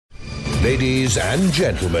Ladies and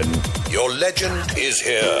gentlemen, your legend is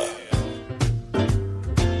here.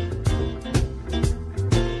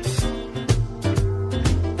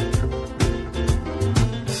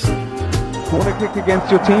 Corner kick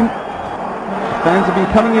against your team. Fans have been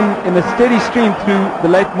coming in a steady stream through the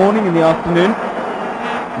late morning and the afternoon.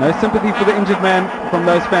 No sympathy for the injured man from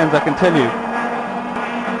those fans, I can tell you.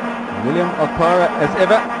 William Okpara, as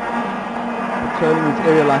ever, patrolling his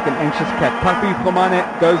area like an anxious cat. Papi Khomane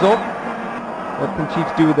goes off. What can Chiefs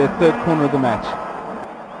do with their third corner of the match?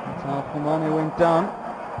 That's how Khomane went down.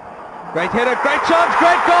 Great header, great chance,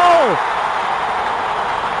 great goal!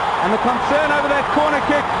 And the concern over that corner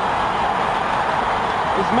kick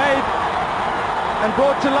is made and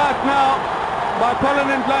brought to life now by Pollen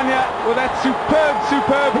Ndlanya with that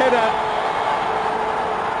superb header.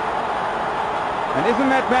 And isn't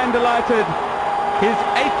that man delighted? His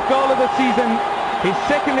 8th goal of the season, his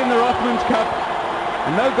 2nd in the Rothmans Cup,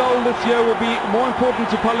 and no goal this year will be more important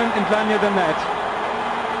to Pollen Ndlanya than that.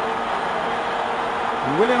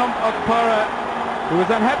 And William Okpara, who was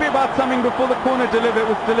unhappy about something before the corner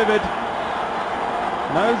was delivered,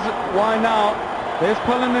 knows why now. There's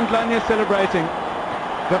Pollen Ndlanya celebrating.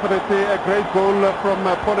 Definitely a great goal from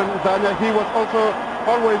Pollen Ndlanya. He was also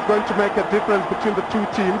always going to make a difference between the two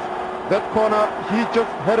teams. That corner, he just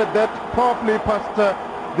headed that powerfully past the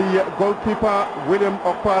goalkeeper, William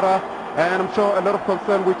Okpara. And I'm sure a lot of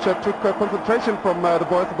concern which took concentration from the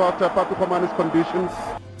boys about Papi Khomane's conditions.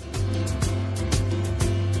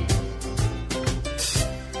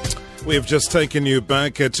 We've just taken you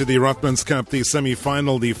back to the Rothmans Cup, the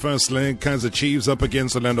semi-final, the first leg, Kaizer Chiefs up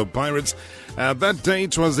against Orlando Pirates. That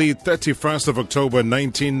date was the 31st of October,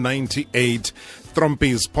 1998.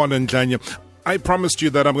 Trompies, Pollen Ndlanya. I promised you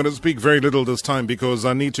that I'm going to speak very little this time because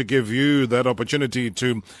I need to give you that opportunity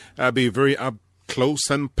to be very up close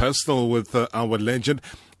and personal with our legend.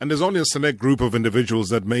 And there's only a select group of individuals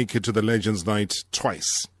that make it to the Legends Night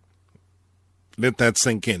twice. Let that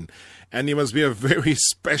sink in. And you must be a very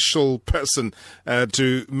special person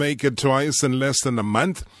to make it twice in less than a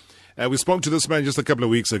month. We spoke to this man just a couple of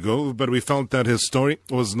weeks ago, but we felt that his story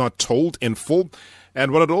was not told in full.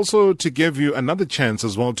 And wanted also to give you another chance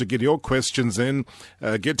as well to get your questions in,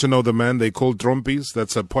 get to know the man they call Trompies.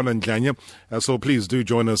 That's Pollen Ndlanya. So please do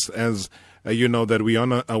join us as you know that we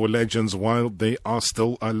honor our legends while they are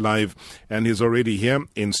still alive. And he's already here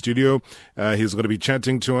in studio. He's going to be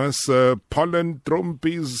chatting to us. Pollen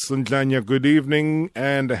Trompies Ndlanya, good evening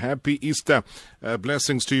and happy Easter.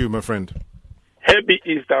 Blessings to you, my friend. Happy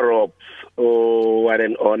Easter, Rob. Oh, what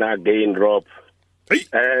an honor again, Rob.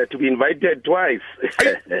 To be invited twice.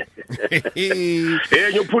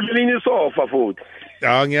 You're pulling this off, food.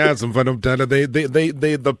 Oh, yeah,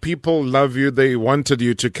 the people love you. They wanted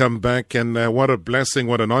you to come back, and what a blessing,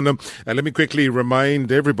 what an honor. Let me quickly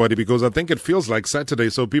remind everybody, because I think it feels like Saturday,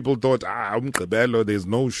 so people thought, there's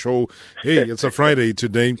no show. Hey, it's a Friday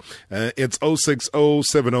today. It's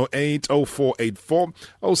 060-708-0484,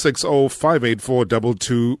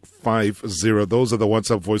 060-584-2250. Those are the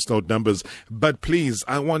WhatsApp voice note numbers. But please,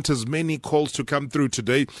 I want as many calls to come through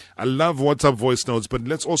today. I love WhatsApp voice notes, but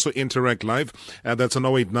let's also interact live. That's on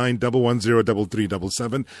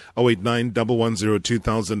 089-110-3377,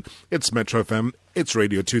 089-110-2000. It's Metro FM. It's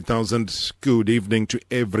Radio 2000. Good evening to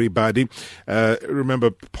everybody.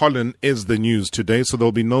 Remember, Pollen is the news today, so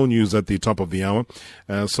there'll be no news at the top of the hour.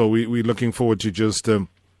 So we're looking forward to just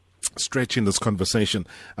stretching this conversation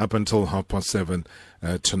up until 7:30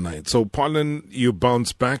 tonight. So, Pollen, you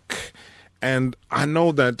bounce back. And I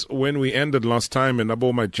know that when we ended last time and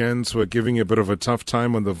Abo, my gents were giving you a bit of a tough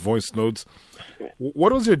time on the voice notes.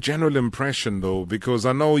 What was your general impression, though? Because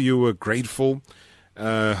I know you were grateful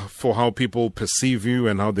for how people perceive you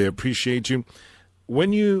and how they appreciate you.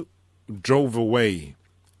 When you drove away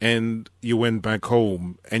and you went back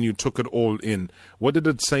home and you took it all in, what did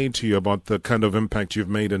it say to you about the kind of impact you've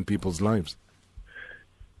made in people's lives?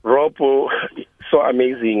 Rob, so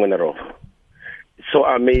amazing when I drove. So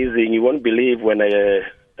amazing. You won't believe when I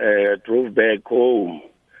drove back home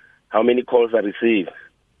how many calls I received.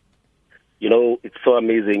 You know, it's so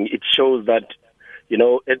amazing. It shows that, you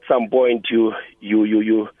know, at some point you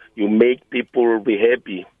make people be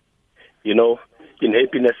happy. You know, in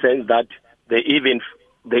happy in a sense that they even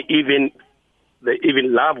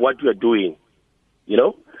love what you are doing. You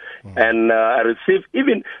know, and I receive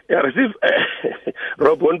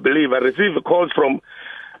Rob won't believe I receive calls from,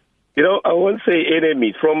 you know, I won't say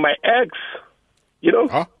enemies, from my ex. You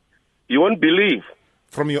know, you won't believe.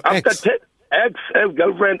 From your ex?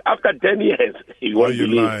 Ex-girlfriend, after 10 years. You won't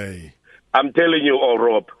believe. Lie. I'm telling you,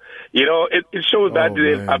 Rob. You know, it shows that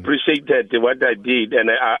they appreciated what I did.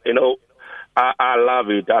 And, you know, I love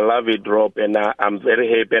it. I love it, Rob, and I'm very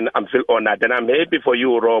happy and I'm feel honored. And I'm happy for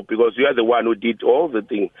you, Rob, because you are the one who did all the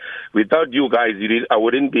things. Without you guys, I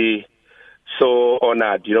wouldn't be so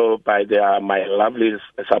honored, by my lovely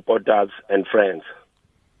supporters and friends.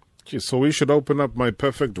 Gee, so we should open up my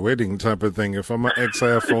perfect wedding type of thing if I'm an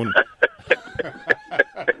ex-iPhone.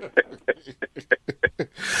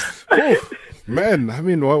 Oh, man, I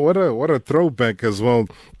mean, what a throwback as well.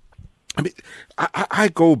 I mean, I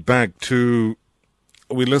go back to,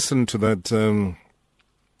 we listened to that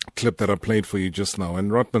clip that I played for you just now,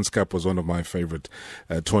 and Rotman's Cup was one of my favorite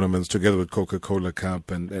tournaments, together with Coca-Cola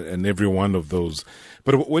Cup and every one of those.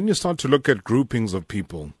 But when you start to look at groupings of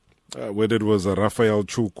people, whether it was Rafael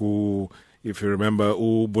Chuku, if you remember,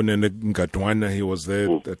 Ndlanya, he was there,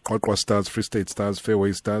 the Qwaqwa Stars, Free State Stars,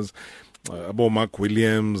 Fairway Stars, Abo Mark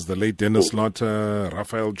Williams, the late Dennis Lotter,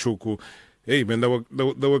 Rafael Chuku. Hey, man,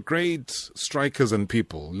 there were great strikers and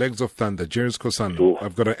people. Legs of Thunder, Jerry Kosano.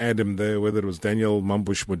 I've got to add him there, whether it was Daniel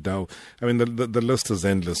Mambush Mudau. I mean, the list is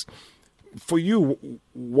endless. For you,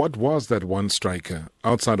 what was that one striker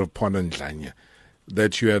outside of Pollen Ndlanya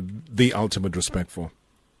that you had the ultimate respect for?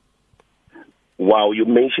 Wow, you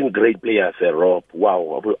mentioned great players, Rob.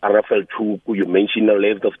 Wow, Rafael Chuku, you mentioned the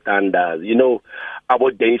Legs of Thunder.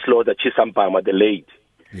 About Dennis Lotter, Chisampama, the late.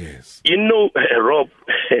 Yes. Rob,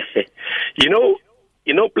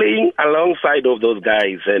 playing alongside of those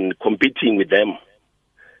guys and competing with them,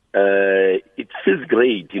 it feels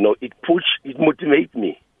great. It motivates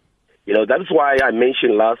me. That's why I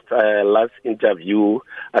mentioned last interview,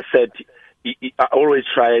 I said I always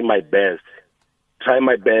try my best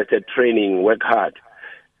at training, work hard.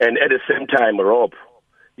 And at the same time, Rob,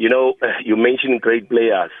 you mentioned great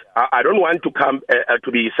players. I don't want to come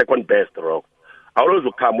to be second best, Rob. I always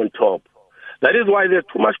will come on top. That is why there's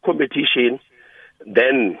too much competition.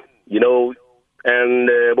 Then, and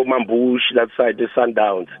Mambush, that side, the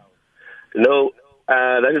Sundowns.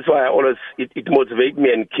 That is why it motivates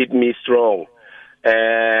me and keep me strong.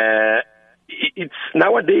 It's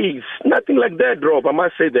nowadays nothing like that, Rob. I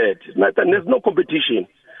must say that. There's no competition.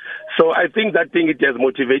 So I think that thing, it has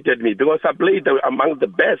motivated me because I played among the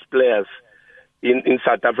best players in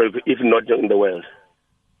South Africa, if not in the world.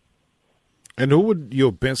 And who would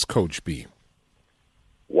your best coach be?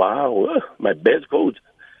 Wow, my best coach,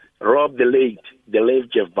 Rob, the late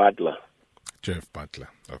Jeff Butler. Jeff Butler.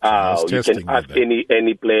 Okay. You can ask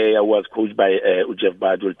any player who was coached by Jeff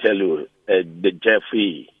Butler will tell you the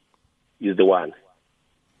Jeffy is the one.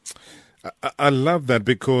 I love that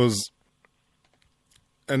because,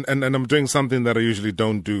 and I'm doing something that I usually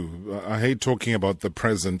don't do. I hate talking about the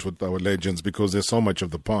present with our legends because there's so much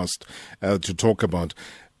of the past to talk about.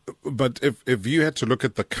 But if you had to look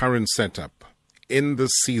at the current setup in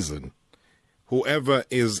this season, whoever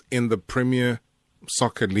is in the Premier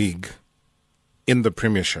Soccer League, in the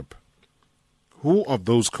Premiership, who of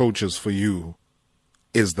those coaches for you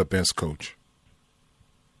is the best coach?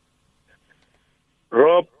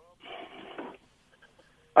 Rob,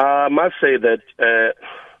 I must say that,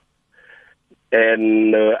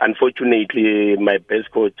 unfortunately, my best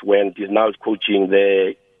coach is now coaching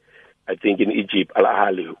there, I think in Egypt, Al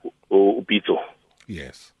Ahly, Upito.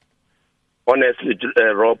 Yes. Honestly,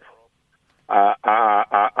 Rob,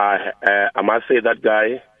 I must say that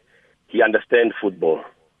guy, he understands football.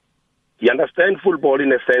 He understands football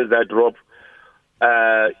in a sense that, Rob,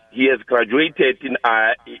 he has graduated in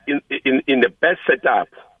the best setup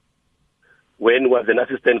when he was an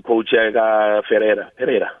assistant coach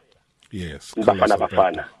Pereira. Yes.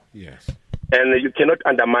 Bafana. Yes. And you cannot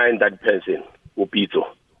undermine that person, Upito.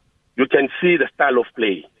 You can see the style of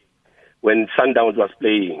play when Sundowns was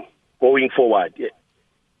playing, going forward.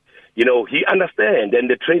 He understands, and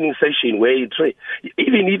the training session where he trains,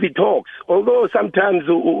 even if he talks, although sometimes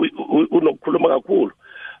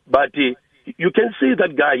but you can see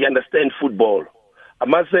that guy, he understands football. I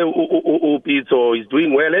must say, Pizzo is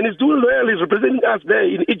doing well, and he's doing well. He's representing us there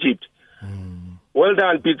in Egypt. Well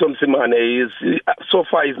done, Pizzo Msimane. So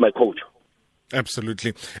far, he's my coach.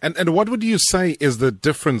 Absolutely. And what would you say is the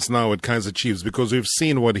difference now at Kaizer Chiefs? Because we've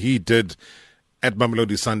seen what he did at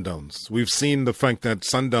Mamelodi Sundowns. We've seen the fact that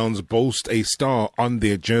Sundowns boast a star on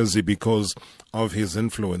their jersey because of his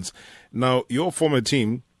influence. Now, your former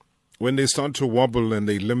team, when they start to wobble and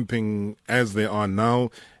they're limping as they are now,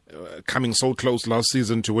 coming so close last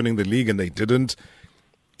season to winning the league and they didn't,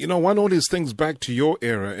 want all these things back to your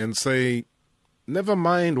era and say, never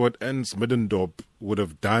mind what Ernst Middendorp would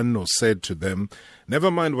have done or said to them.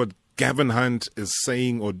 Never mind what Gavin Hunt is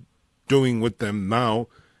saying or doing with them now.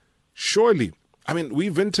 Surely,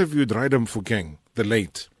 we've interviewed Ryder Mfukeng, the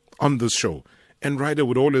late, on this show. And Ryder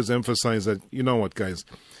would always emphasize that, you know what, guys,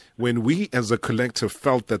 when we as a collective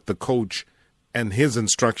felt that the coach and his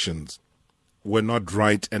instructions were not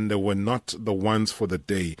right and they were not the ones for the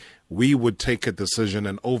day, we would take a decision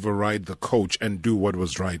and override the coach and do what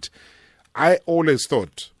was right. I always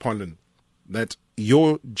thought, Pollen, that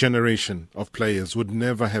your generation of players would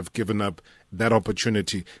never have given up that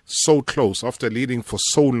opportunity so close after leading for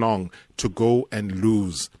so long to go and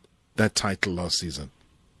lose that title last season.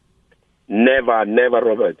 Never,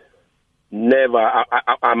 Robert. Never.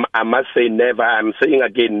 I must say never. I'm saying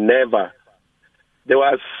again, never. There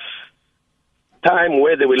was time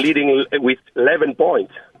where they were leading with 11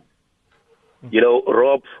 points. You know,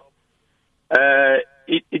 Rob, I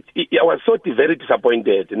was so very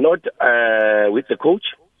disappointed, not with the coach,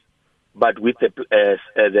 but with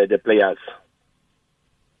the players.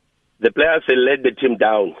 The players let the team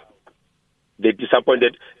down. They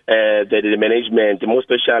disappointed the management, most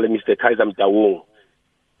especially Mr. Kaiser Mtawung.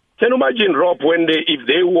 Can you imagine, Rob, if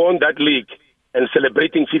they won that league and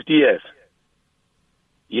celebrating 50 years?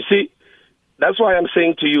 You see, that's why I'm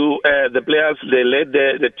saying to you, the players, they let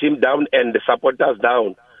the team down and the supporters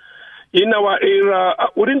down. In our era,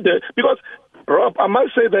 because, Rob, I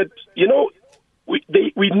must say that, you know, we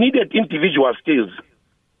needed individual skills.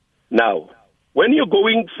 Now, when you're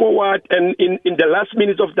going forward and in the last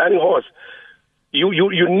minutes of Darling Horse,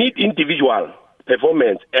 you need individual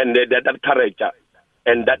performance and that character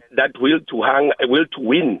and that will to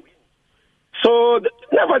win. So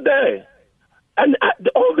never there. And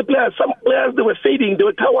all the players, some players, they were fading, they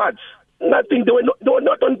were cowards. Nothing, they were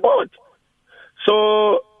not on board.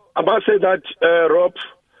 So I must say that, Rob,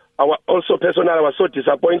 I was so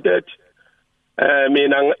disappointed.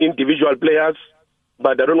 Individual players,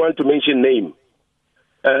 but I don't want to mention name.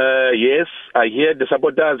 Yes, I hear the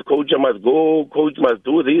supporters, coach must go, coach must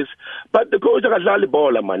do this, but the coach has a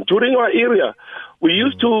ball, man. During our area, we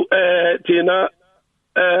used to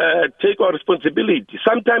take our responsibility.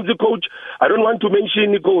 Sometimes the coach, I don't want to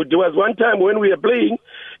mention the coach. There was one time when we were playing,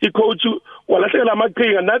 the coach,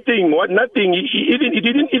 nothing. He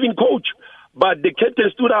didn't even coach, but the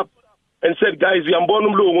captain stood up and said, guys,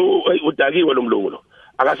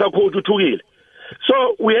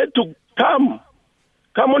 so we had to come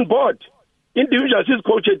on board. Individuals is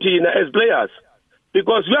coach as players,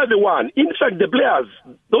 because we are the one. In fact, the players,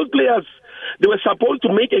 those players, they were supposed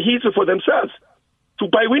to make a history for themselves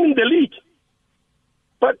by winning the league.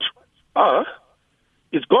 But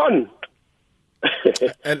it's gone.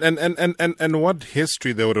 and what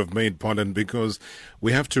history they would have made, Pollen, because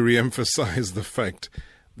we have to re-emphasize the fact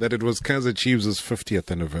that it was Kaizer Chiefs' 50th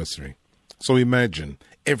anniversary. So imagine,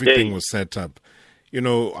 everything was set up. You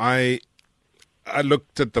know, I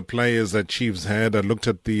looked at the players that Chiefs had. I looked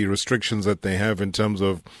at the restrictions that they have in terms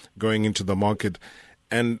of going into the market.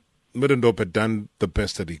 And Middendorp had done the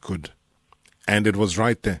best that he could. And it was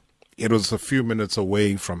right there. It was a few minutes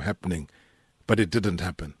away from happening. But it didn't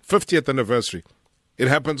happen. 50th anniversary. It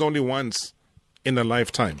happens only once in a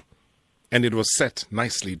lifetime. And it was set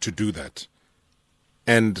nicely to do that.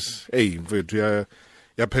 And, hey,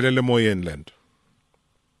 yaphelele moyeni lento.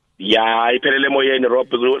 Yeah, iphelele moyeni, Rob,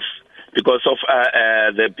 because of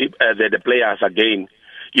the players again.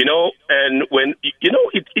 You know, and when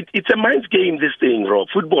it's a mind's game. This thing, Rob,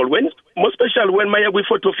 football. Most especially when we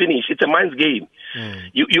photo finish, it's a mind's game.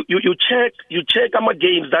 You check our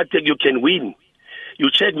games that you can win. You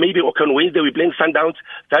check maybe on Wednesday we're playing Sundowns,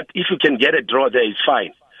 that if you can get a draw there, it's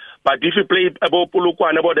fine. But if you play about Puluku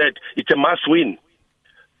and about that, it's a must win.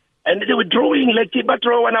 And they were drawing like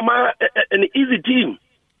Tibatro and an easy team,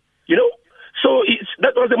 you know. So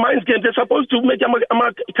that was the mind's game. They're supposed to make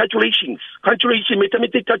calculations,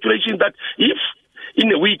 mathematical calculations that if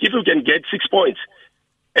in a week, if you can get 6 points,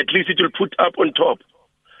 at least it will put up on top.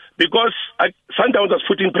 Because Sundowns was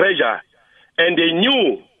putting pressure, and they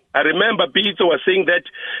knew. I remember Peter was saying that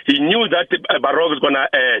he knew that Barrow was going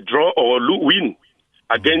to draw or win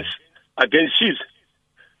against Chiefs.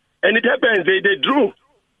 And it happened. They drew.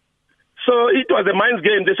 So it was a mind's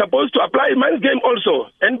game. They're supposed to apply a mind's game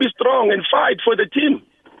also and be strong and fight for the team.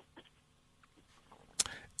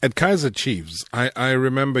 At Kaizer Chiefs, I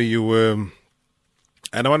remember you were,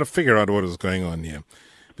 and I want to figure out what is going on here,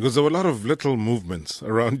 because there were a lot of little movements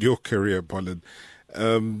around your career, Pollen.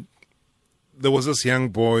 There was this young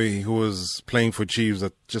boy who was playing for Chiefs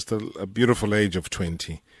at just a beautiful age of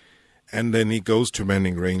 20. And then he goes to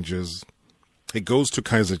Manning Rangers. He goes to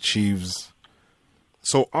Kaizer Chiefs.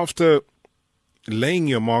 So after laying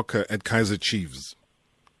your marker at Kaizer Chiefs,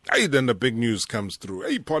 then the big news comes through.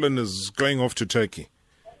 Hey, Pollen is going off to Turkey.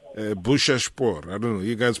 Bushashpor. I don't know.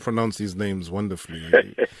 You guys pronounce these names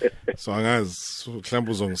wonderfully. So now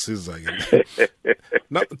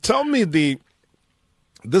tell me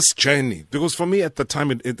this journey, because for me at the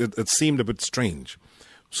time it seemed a bit strange.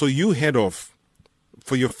 So you head off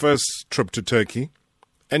for your first trip to Turkey,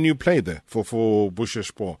 and you play there for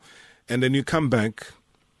Bushashpor, and then you come back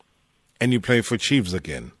and you play for Chiefs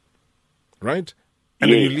again, right?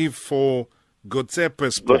 And then you leave for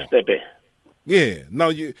Gotsepe Sport. Yeah.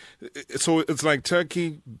 Now so it's like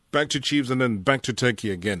Turkey, back to Chiefs, and then back to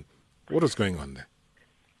Turkey again. What is going on there?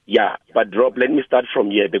 Yeah, but Rob, let me start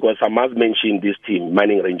from here because I must mention this team,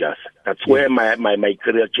 Mining Rangers. That's where my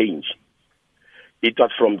career changed. It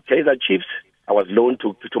was from Kaizer Chiefs. I was loaned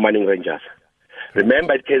to Mining Rangers.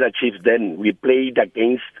 Remember at Kaizer Chiefs then, we played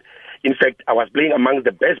against, in fact, I was playing among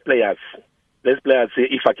the best players. Best players,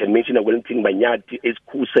 if I can mention, Wellington Manyati,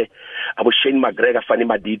 Eskuse, I was Shane McGregor, Fanny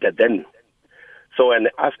Madita then. So when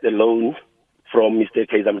I asked the loan from Mr.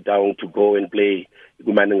 Kaizer Town to go and play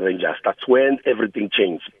Mining Rangers, that's when everything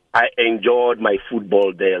changed. I enjoyed my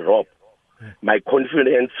football there, Rob. My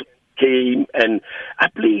confidence came, and I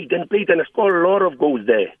played and I scored a lot of goals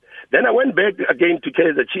there. Then I went back again to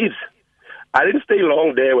Kaizer Chiefs. I didn't stay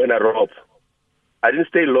long there when I robbed. I didn't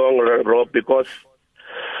stay long, Rob, because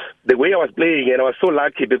the way I was playing, and I was so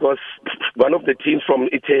lucky because one of the teams from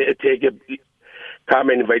Itege come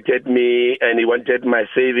and invited me, and he wanted my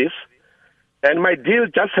service. And my deal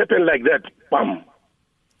just happened like that. Bam.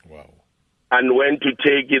 Wow. And went to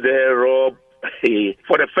take it there, Rob,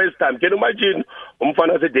 for the first time. Can you imagine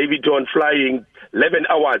Umfana David John flying 11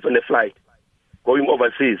 hours on a flight, going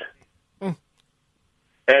overseas?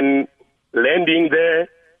 And landing there,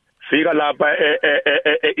 figure Lapa,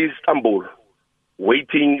 Istanbul,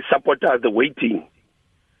 waiting, supporters, waiting.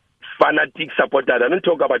 Fanatic supporters. I don't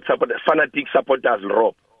talk about supporters, fanatic supporters,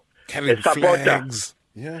 Rob. Carrying flags.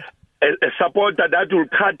 Yeah. A supporter that will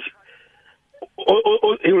cut,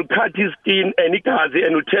 he will cut his skin and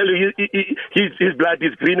will tell you his blood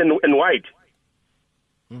is green and white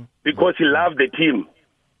because he loved the team,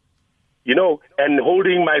 you know, and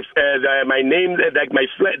holding my name there, like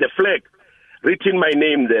the flag, written my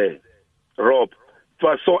name there, Rob. It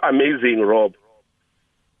was so amazing, Rob.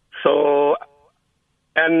 So,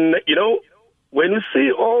 and you know, when you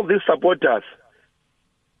see all these supporters,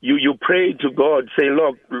 you pray to God, say,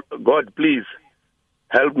 Lord, God, please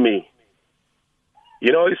help me.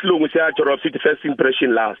 You know, it's long Rob, the first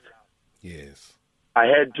impression last. Yes. I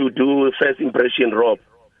had to do first impression, Rob.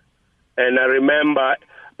 And I remember,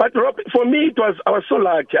 but Rob, for me, I was so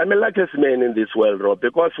lucky. I'm the luckiest man in this world, Rob,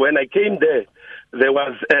 because when I came there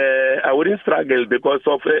was, I wouldn't struggle because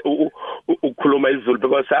of Kuluma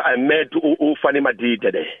because I met Fanny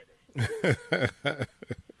Madida there.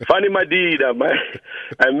 Fanny Madida,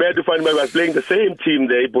 I met Fanny Madida, was playing the same team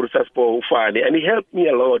there, Bursa Sport Fanny, and he helped me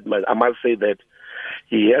a lot, man. I must say that.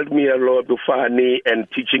 He helped me a lot to Fanny and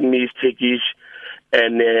teaching me Turkish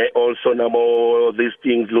and also all these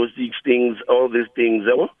things, all these things.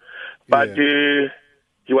 But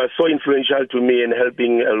he was so influential to me and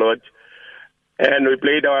helping a lot. And we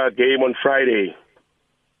played our game on Friday.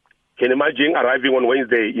 Can you imagine arriving on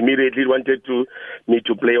Wednesday? Immediately wanted me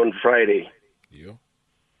to play on Friday. Yeah.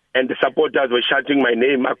 And the supporters were shouting my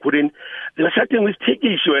name. I couldn't. They were shouting with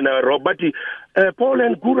Turkish when Robert,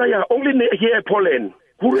 Pollen, Guraya, only here Pollen,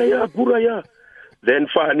 Guraya. Then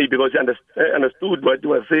funny because he understood what he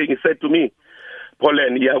was saying. He said to me,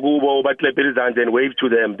 Pollen, Yagubo, and wave to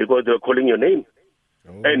them because they were calling your name.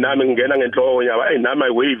 And now I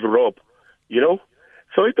wave Rob, you know.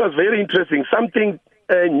 So it was very interesting, something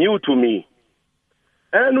new to me.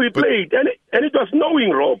 And we played, and it was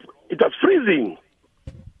snowing, Rob. It was freezing.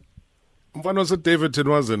 When was it David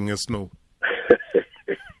was in the snow?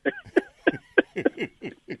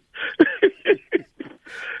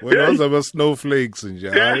 When was there snowflakes and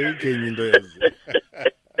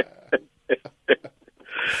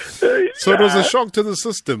So it was a shock to the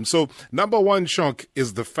system. So number one shock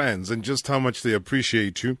is the fans and just how much they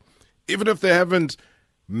appreciate you. Even if they haven't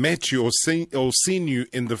met you or seen you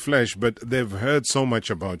in the flesh, but they've heard so much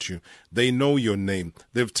about you. They know your name.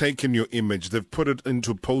 They've taken your image. They've put it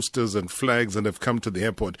into posters and flags and they've come to the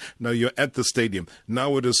airport. Now you're at the stadium.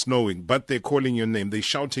 Now it is snowing, but they're calling your name. They're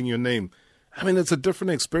shouting your name. I mean, it's a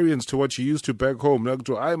different experience to what you used to back home. Like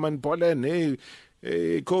to, I'm on Pollen,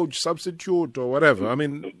 hey, coach, substitute or whatever. I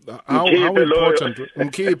mean, how important?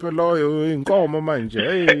 Keep a lawyer in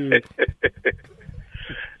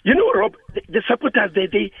You know, Rob, the supporters,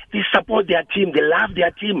 they support their team. They love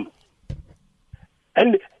their team.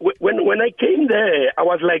 And when I came there, I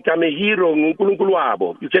was like, I'm a hero. They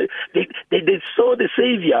saw the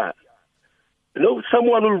savior. You know,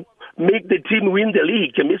 someone will make the team win the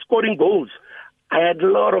league. Me scoring goals. I had a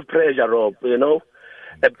lot of pressure, Rob, you know.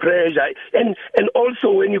 pressure. And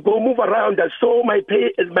also when you go move around, I saw my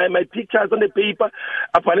pictures on the paper.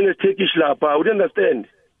 Apparently it's Turkish lapa. Would you understand?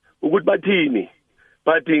 Good batini.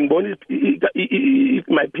 But if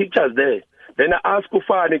my pictures there. Then I asked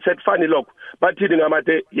Ufani, he said, Fani, look, batini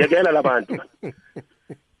ngamate, yegela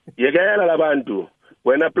labantu.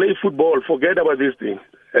 When I play football, forget about this thing.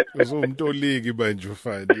 Let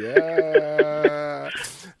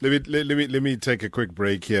me take a quick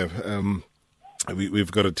break here.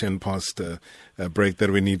 We've got a 10 past break that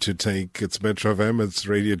we need to take. It's Metro FM, it's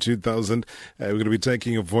Radio 2000. We're going to be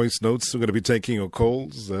taking your voice notes. We're going to be taking your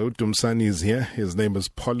calls. Tumsani is here. His name is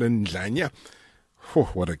Pollen Ndlanya. Oh,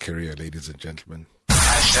 what a career, ladies and gentlemen.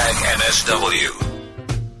 #NSW.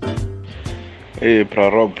 Hey,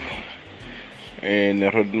 Rob.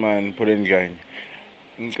 Rodman Pollen Ndlanya.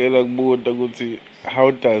 Ngicela kubuza ukuthi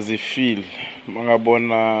how does it feel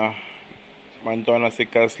mangabona bantwana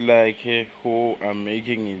sekas like who are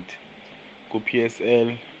making it ku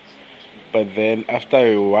PSL, but then after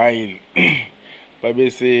a while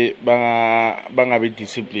babese bangabe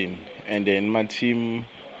discipline, and then my team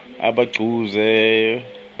abagcuze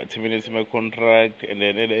terminate my contract, and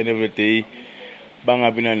then at the end of the day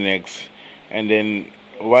bangabe na next. And then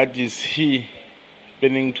what is he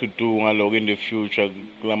planning to do in the future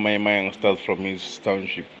start from his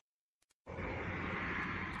township?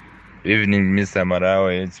 Evening, Mr.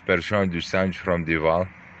 Marawa. It's Pershawn Dusanj from Dival.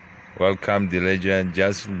 Welcome, the legend.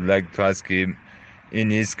 Just like to ask him, in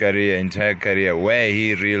his career, entire career, where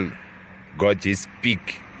he really got his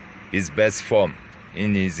peak, his best form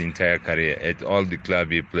in his entire career at all the club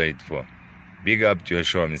he played for. Big up to your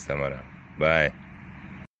show, Mr. Marawa. Bye.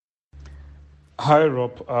 Hi,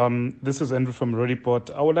 Rob. This is Andrew from Rodiport.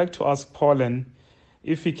 I would like to ask Pollen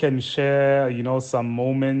if he can share, some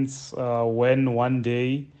moments when one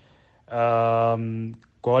day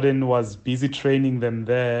Gordon was busy training them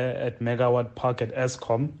there at Megawatt Park at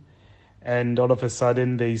Eskom, and all of a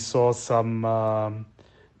sudden they saw some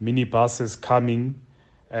minibuses coming,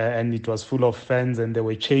 and it was full of fans, and they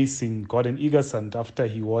were chasing Gordon Egersand after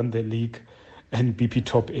he won the league and BP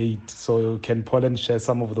Top 8. So can Pollen share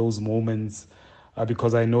some of those moments?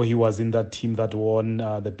 Because I know he was in that team that won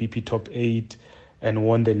the BP Top 8 and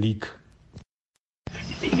won the league.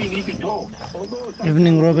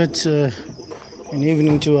 Evening, Robert. An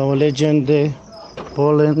evening to our legend,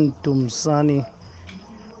 Pollen Tumsani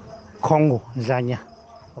Congo Ndlanya.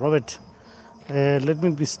 Robert, let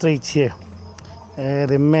me be straight here.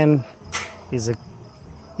 The man is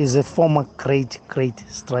a former great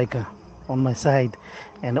striker on my side,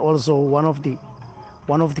 and also one of the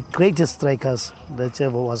greatest strikers that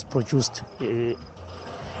ever was produced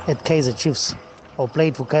at Kaizer Chiefs, or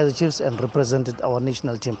played for Kaizer Chiefs and represented our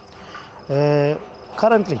national team.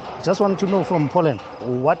 Currently, just want to know from Pollen,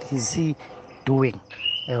 what is he doing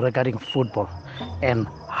regarding football, and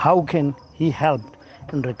how can he help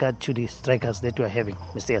in regard to the strikers that we are having,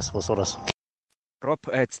 Mr. Esposoros? Rob,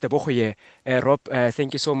 it's the Bocho here. Rob,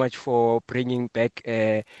 thank you so much for bringing back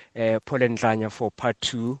Pollen Ndlanya for part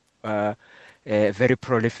 2. Very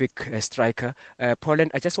prolific striker.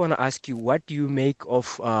 Pollen, I just want to ask you, what do you make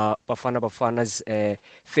of Bafana Bafana's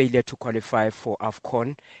failure to qualify for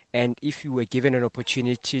AFCON? And if you were given an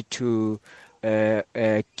opportunity to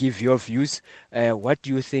give your views, what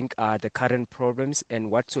do you think are the current problems,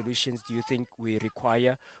 and what solutions do you think we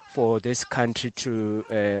require for this country to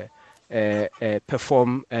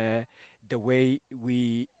perform the way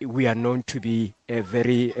we are known to be a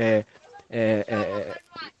very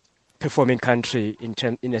performing country in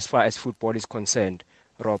as far as football is concerned?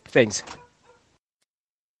 Rob, thanks.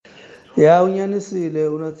 Yeah, unyanisile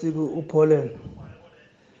unatsiku uPollen.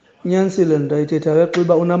 Unyanisile ndayithetha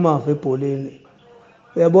weqiba unamava ebholeni.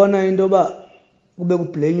 Uyabona into ba kube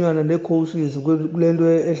kublenywana necoaches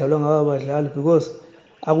kulento edlalwa ngaba badlali, because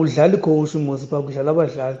akudlali coach mos pha kudlala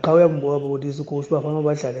abadlali. Xa uyambuka ukuthi coach bafana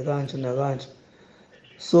badlale kanje nakanje.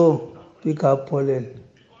 So big up Pollen.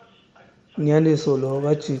 Unyaniso lo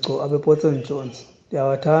kaJico abePort St John's.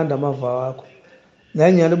 Ndiyawathanda amava wakho.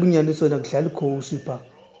 Nanyana ubunyaniso nakudlala icoach pha.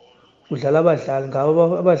 Udlala abadlali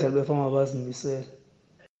ngabo abadlali befama bazimisela.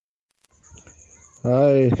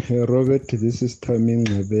 Hi, Robert. This is Tammy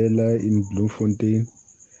Ngabela in Bloemfontein.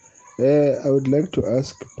 I would like to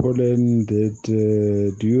ask Pollen that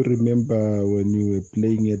do you remember when you were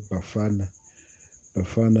playing at Bafana?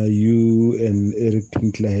 Bafana, you and Eric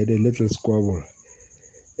Tinkler had a little squabble,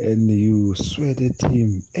 and you sweated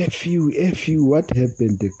him. F you, what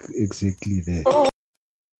happened exactly there?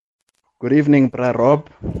 Good evening,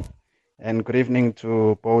 Rob, and good evening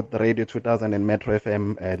to both the Radio 2000 and Metro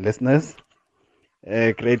FM listeners.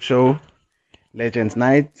 Great show. Legends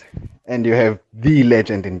Night, and you have the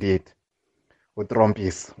legend indeed,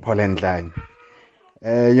 Utrompis, Pollen Ndlanya.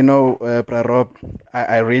 Rob,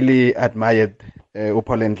 I really admired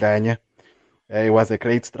Pollen Ndlanya. He was a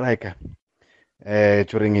great striker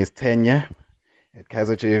during his tenure at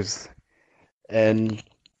Kaizer Chiefs, and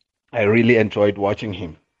I really enjoyed watching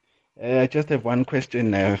him. I just have one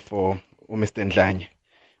question for Mr. Ndlanya.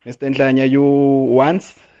 Mr. Ndlanya, you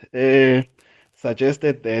once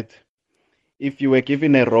suggested that if you were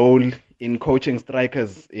given a role in coaching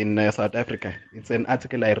strikers in South Africa, it's an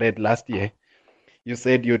article I read last year, you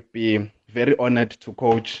said you'd be very honored to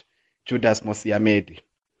coach Judas Mosiamedi.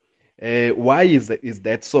 Why is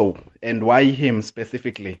that so, and why him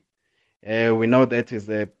specifically? We know that he's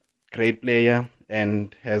a great player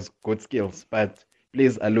and has good skills, but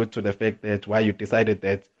please allude to the fact that why you decided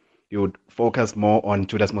that you would focus more on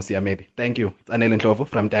Judas Mosiamedi. Thank you. It's Anel Ndlovu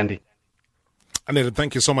from Dundee. Anel,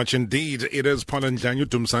 thank you so much indeed. It is Pollen Ndlanya.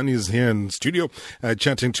 Tumsani is here in studio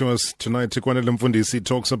chatting to us tonight. Tikwanele Mfundisi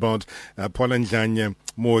talks about Pollen Ndlanya,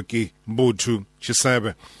 Moki, Mbutu,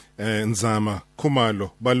 Chisebe, Nzama,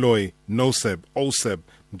 Kumalo, Baloyi, Noseb, Oseb,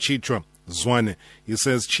 Mchitra, Zwane. He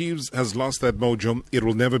says Chiefs has lost that mojo. It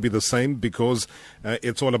will never be the same because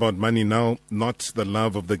it's all about money now, not the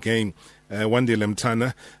love of the game. Wande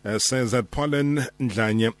Lemtana says that Pollen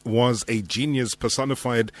Ndlanya was a genius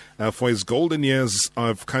personified for his golden years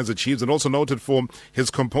of Kaizer Chiefs, and also noted for his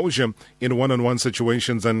composure in one-on-one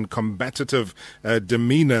situations and combative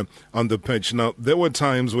demeanor on the pitch. Now, there were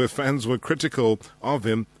times where fans were critical of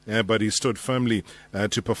him, but he stood firmly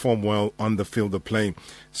to perform well on the field of play.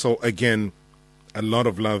 So again, a lot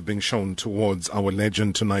of love being shown towards our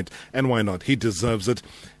legend tonight. And why not? He deserves it.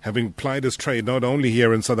 Having plied his trade not only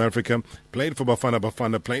here in South Africa, played for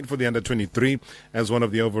Bafana, played for the under-23 as one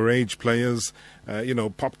of the overage players,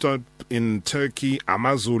 popped up in Turkey,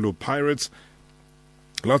 Amazulu Pirates.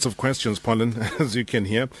 Lots of questions, Pollen, as you can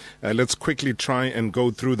hear. Let's quickly try and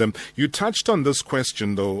go through them. You touched on this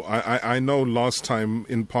question, though. I know last time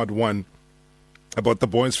in part one about the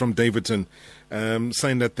boys from Davidton,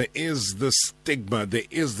 saying that there is this stigma, there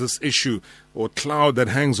is this issue or cloud that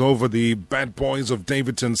hangs over the bad boys of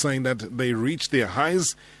Davidton, saying that they reach their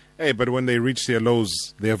highs, but when they reach their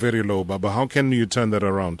lows, they are very low. Baba, how can you turn that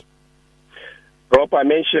around? Rob, I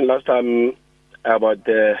mentioned last time about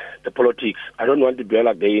the politics. I don't want to dwell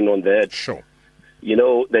again on that. Sure.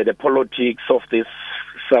 The politics of this,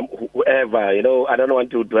 whoever, I don't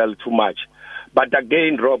want to dwell too much. But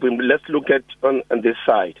again, Rob, let's look at on this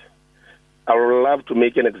side. I would love to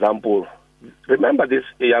make an example. Remember these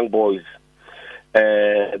young boys.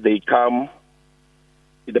 They come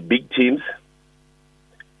with the big teams,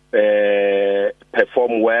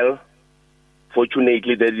 perform well.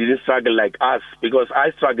 Fortunately, they didn't struggle like us, because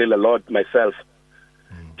I struggled a lot myself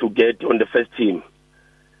to get on the first team.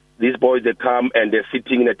 These boys, they come and they're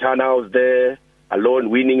sitting in a townhouse there, alone,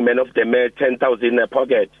 winning man of the match, 10,000 in their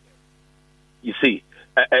pocket. You see,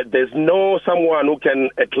 there's no someone who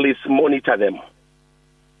can at least monitor them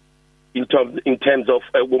in terms of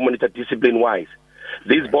monitor discipline-wise.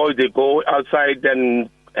 These boys, they go outside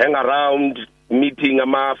and hang around, meeting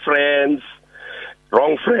friends,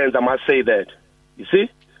 wrong friends, I must say that. You see?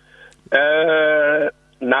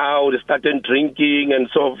 Now they started drinking and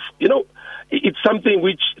so, it's something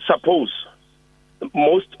which suppose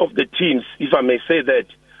most of the teams, if I may say that,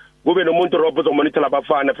 monitor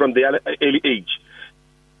from the early age.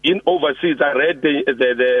 In overseas, I read the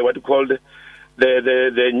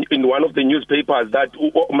in one of the newspapers that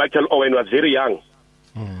Michael Owen was very young,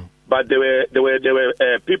 but there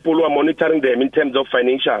were people who are monitoring them in terms of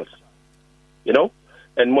financials,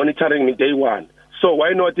 and monitoring in day one. So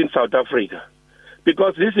why not in South Africa?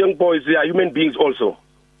 Because these young boys, they are human beings also,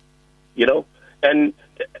 and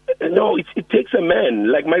it takes a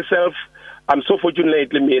man like myself. I'm so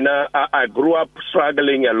fortunate, I grew up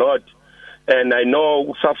struggling a lot, and I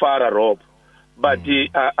know Safara, Rob. But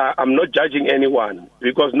I'm not judging anyone,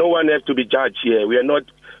 because no one has to be judged here. We are not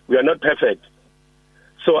perfect.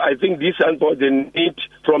 So I think these young boys, they need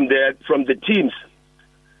from the teams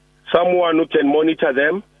someone who can monitor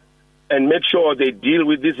them and make sure they deal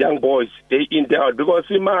with these young boys day in, day out, because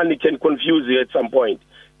man can confuse you at some point,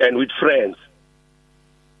 and with friends.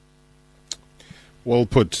 Well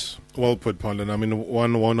put, Pollen. I mean,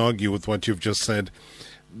 one won't argue with what you've just said.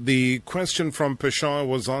 The question from Peshawar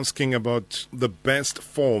was asking about the best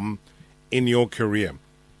form in your career.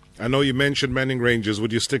 I know you mentioned Manning Rangers.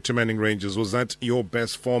 Would you stick to Manning Rangers? Was that your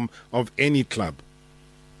best form of any club?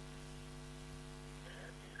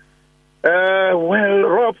 Well,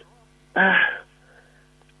 Rob,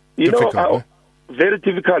 very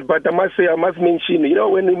difficult, but I must mention, I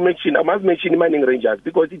must mention Manning Rangers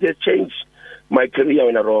because it has changed my career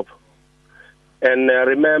in Europe. And I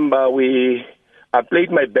remember I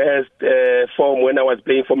played my best form when I was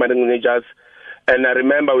playing for Manning Rangers. And I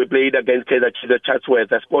remember we played against Kaizer Chiefs at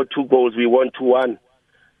Chatsworth. I scored 2 goals. We won 2-1.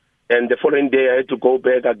 And the following day I had to go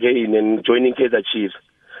back again and joining Kaizer Chiefs.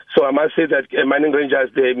 So I must say that Manning Rangers,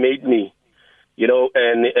 they made me,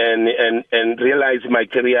 and realize my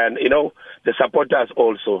career, and the supporters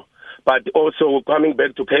also. But also coming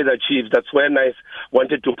back to Kaizer Chiefs, that's when I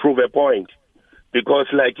wanted to prove a point, because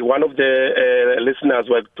like one of the listeners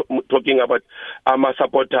were talking about my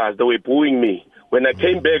supporters, they were booing me. When I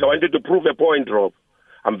came back, I wanted to prove a point, Rob.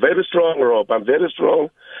 I'm very strong, Rob. I'm very strong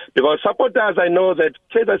because supporters, I know that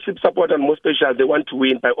Kaizer Chiefs supporters, most special, they want to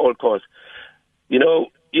win by all costs.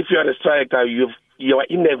 If you are a striker, you are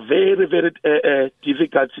in a very, very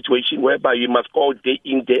difficult situation whereby you must score day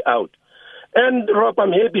in, day out. And, Rob,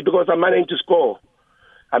 I'm happy because I'm managing to score.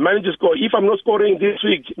 I managed to score. If I'm not scoring this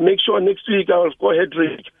week, make sure next week I will score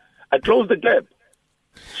hat-trick. I close the gap.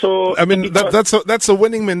 So I mean that's a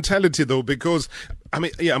winning mentality though, because I'm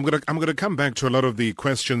gonna come back to a lot of the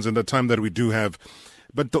questions in the time that we do have.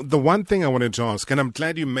 But the one thing I wanted to ask, and I'm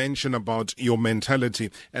glad you mentioned about your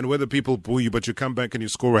mentality and whether people boo you, but you come back and you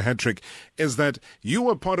score a hat-trick, is that you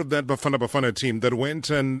were part of that Bafana team that went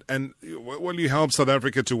and you helped South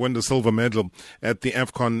Africa to win the silver medal at the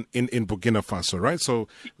AFCON in Burkina Faso, right? So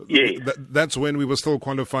that's when we were still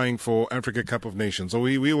qualifying for Africa Cup of Nations. So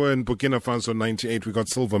we were in Burkina Faso 98, we got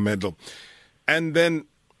silver medal. And then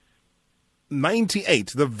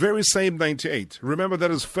 98, the very same 98, remember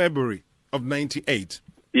that is February of 98.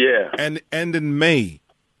 Yeah. And in May,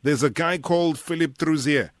 there's a guy called Philippe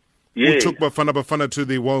Trouzier who took Bafana to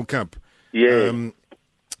the World Cup in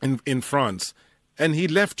France. And he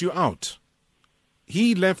left you out.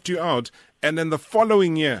 And then the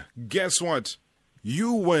following year, guess what?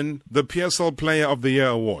 You win the PSL Player of the Year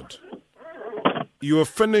award. You are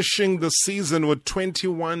finishing the season with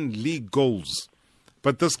 21 league goals.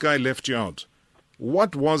 But this guy left you out.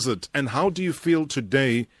 What was it? And how do you feel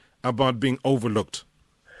today about being overlooked?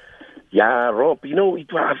 Yeah, Rob,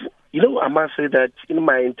 I must say that in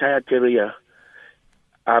my entire career,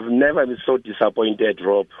 I've never been so disappointed,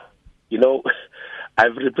 Rob.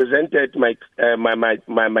 I've represented my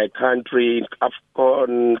country in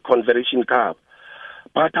AFCON Confederation Cup,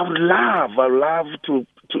 but I would love to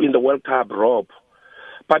in the World Cup, Rob.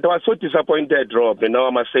 But I was so disappointed, Rob. I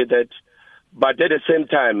must say that. But at the same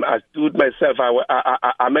time, I stood myself. Rob,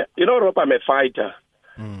 I'm a fighter.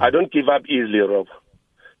 I don't give up easily, Rob.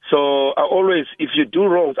 So I always, if you do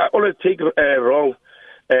wrong, I always take wrong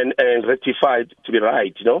and rectify it to be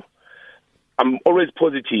right, I'm always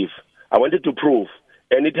positive. I wanted to prove.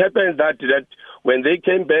 And it happened that when they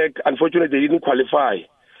came back, unfortunately, they didn't qualify.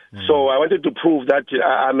 So I wanted to prove that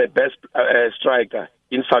I'm a best striker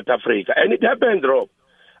in South Africa. And it happened, Rob.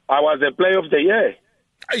 I was a player of the year.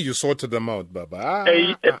 You sorted them out, Baba.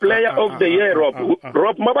 A player of the year, Rob.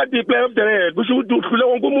 Rob, Mabati player of the year. We should do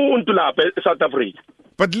South Africa.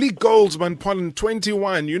 But league goals, man, Pollen,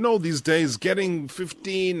 21. These days, getting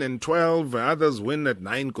 15 and 12, others win at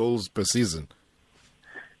 9 goals per season.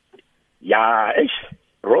 Yeah,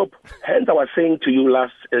 Rob, hence I was saying to you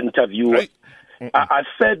last interview, I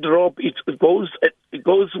said, Rob, it goes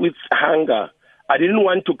with hunger. I didn't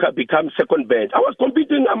want to become second best. I was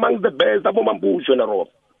competing among the best. Rob.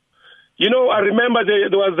 I remember there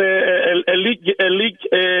was a league.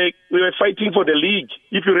 We were fighting for the league,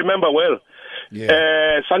 if you remember well.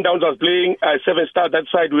 Yeah. Sundowns was playing 7-star that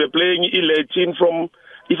side. We were playing 11 from,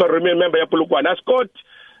 if I remember, Yapulukwan. I scored,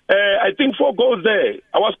 I think, 4 goals there.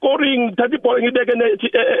 I was scoring 30 points in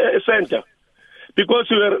the center because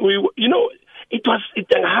it was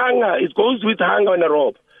hunger. It goes with hunger in a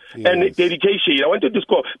rope. Yes. And dedication. I wanted to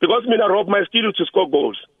score because Rob, my skill is to score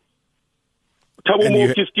goals. Then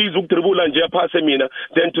to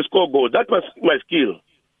score goals. That was my skill.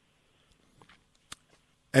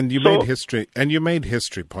 And you made history. And you made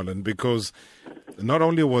history, Pollen, because not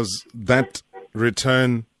only was that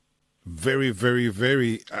return very, very,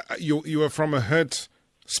 very. You were from a hurt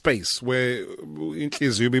space where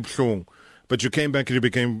but you came back and you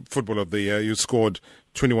became Footballer of the Year. You scored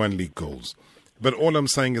 21 league goals. But all I'm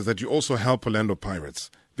saying is that you also help Orlando Pirates.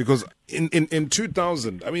 Because in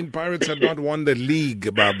 2000, Pirates had not won the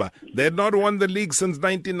league, Baba. They had not won the league since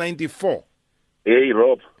 1994. Hey,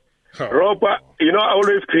 Rob. Oh. Rob, I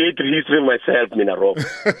always create history myself, Rob.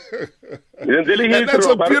 And that's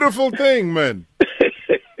a beautiful thing, man.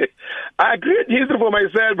 I create history for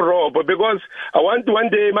myself, Rob, because I want to one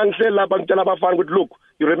day, look,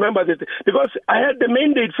 You remember this? Because I had the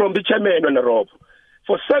mandate from the chairman on the Rob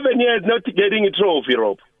for 7 years not getting a trophy,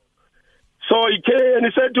 Rob. So he came and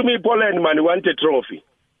he said to me, Pollen, man, we want a trophy.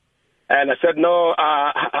 And I said, no,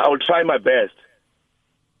 I'll try my best.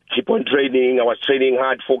 Keep on training. I was training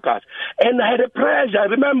hard, focused. And I had a pressure. I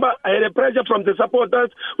remember I had a pressure from the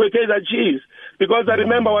supporters with Kaizer Chiefs. Because I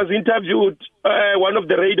remember I was interviewed one of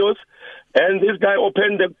the radios, and this guy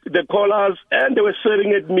opened the collars, and they were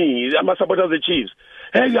staring at me. I'm a supporter of the Chiefs.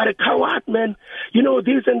 Hey, you are a coward, man. You know,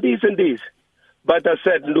 this and this and this. But I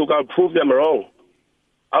said, look, I'll prove them wrong.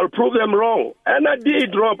 I'll prove them wrong. And I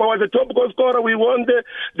did, Rob. I was the top goal scorer. We won the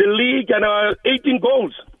league, and I was 18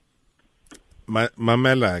 goals.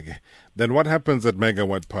 Mamelag. Then what happens at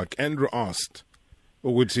Megawatt Park? Andrew asked,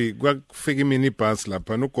 ukuthi kufika minibus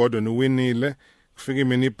lapha noGordon uwinile, kufika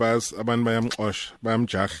minibus abantu bayamxosha,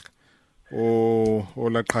 bayamjaha.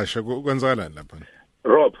 Olaqhasha kwenzakalani lapha?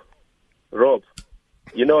 Rob,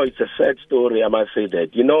 you know, it's a sad story, I must say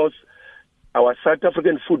that. You know, our South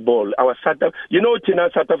African football, you know, Tina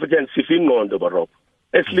South Africans, sifingqondo Rob.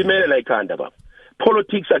 Eslimele like Kandaba.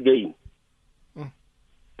 Politics again.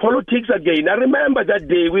 Politics again. I remember that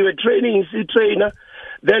day we were training, trainer.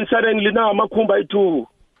 Then suddenly now Makumba to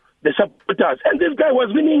the supporters, and this guy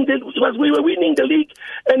was winning. We were winning the league,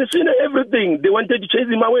 and it's everything. They wanted to chase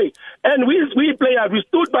him away, and we players, we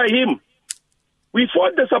stood by him. We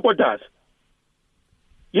fought the supporters.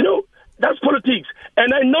 You know, that's politics,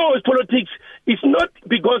 and I know it's politics. It's not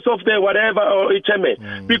because of the whatever or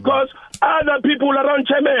chairman, because other people around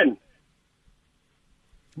chairman.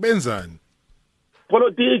 Benzan.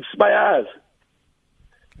 Politics by us.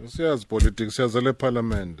 Siyazi politics, siyazi le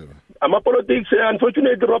parliament. Ama-politics,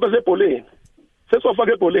 unfortunately, Robert Pollen.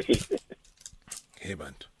 Sesofake Pollen. Hey,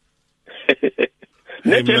 bantu.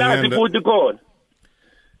 Nechelasi futhi khona.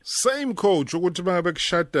 Same coach, ukuthi bangabe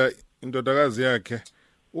kushada indodakazi yakhe,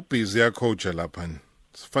 ubhizi yacoacha lapha.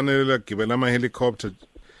 Sifanele agibela ama-helicopter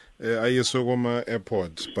ayiswe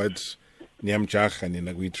kuma-airport, but niyamjaha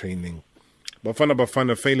nina kwi-training.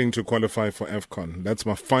 Bafana failing to qualify for AFCON. That's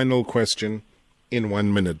my final question in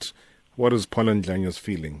 1 minute. What is Pollen Ndlanya's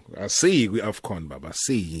feeling? I see we AFCON, Baba.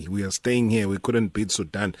 See, we are staying here. We couldn't beat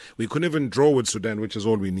Sudan. We couldn't even draw with Sudan, which is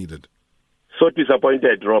all we needed. So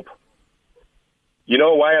disappointed, Rob. You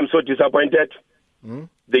know why I'm so disappointed?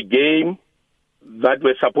 The game that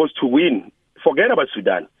we're supposed to win, forget about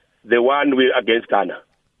Sudan, the one we against Ghana.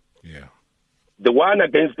 Yeah. The one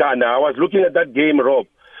against Ghana, I was looking at that game, Rob.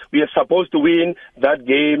 We are supposed to win that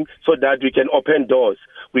game so that we can open doors.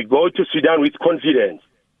 We go to Sudan with confidence.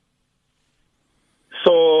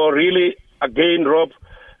 So really, again, Rob,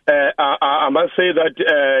 I must say that,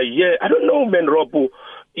 yeah, I don't know, man, Rob,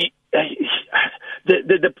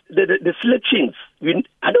 the selections,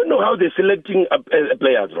 I don't know how they're selecting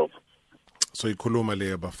players, Rob. So ikhuluma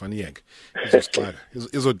le abafana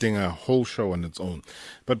izodinga a whole show on its own.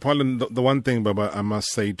 But Pollen, the one thing, Baba, I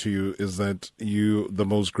must say to you is that you the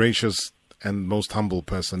most gracious and most humble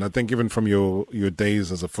person. I think even from your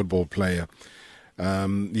days as a football player,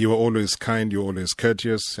 you were always kind, you were always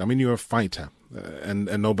courteous. I mean, you're a fighter, and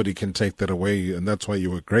nobody can take that away, and that's why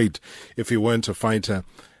you were great. If you weren't a fighter,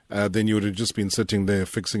 then you would have just been sitting there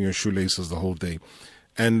fixing your shoelaces the whole day.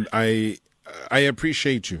 And I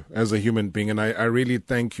appreciate you as a human being, and I really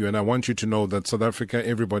thank you, and I want you to know that South Africa,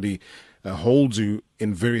 everybody holds you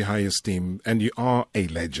in very high esteem, and you are a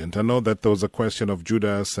legend. I know that there was a question of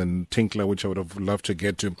Judas and Tinkler, which I would have loved to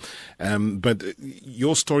get to, but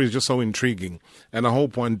your story is just so intriguing, and I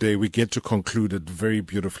hope one day we get to conclude it very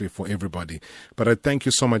beautifully for everybody. But I thank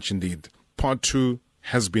you so much indeed. Part 2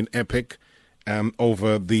 has been epic.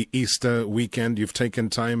 Over the Easter weekend, you've taken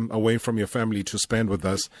time away from your family to spend with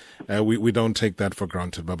us. We don't take that for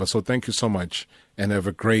granted, Baba. So thank you so much, and have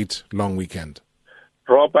a great long weekend.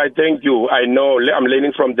 Rob, I thank you. I know I'm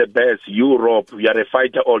learning from the best. You, Rob, you are a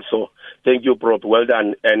fighter also. Thank you, Rob. Well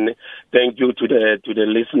done, and thank you to the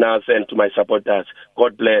listeners and to my supporters.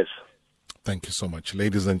 God bless. Thank you so much.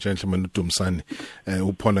 Ladies and gentlemen, Pollen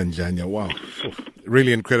Ndlanya. Wow.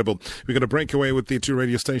 Really incredible. We're going to break away with the 2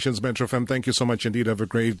 radio stations, Metro FM. Thank you so much indeed. Have a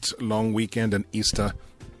great long weekend and Easter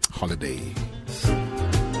holiday.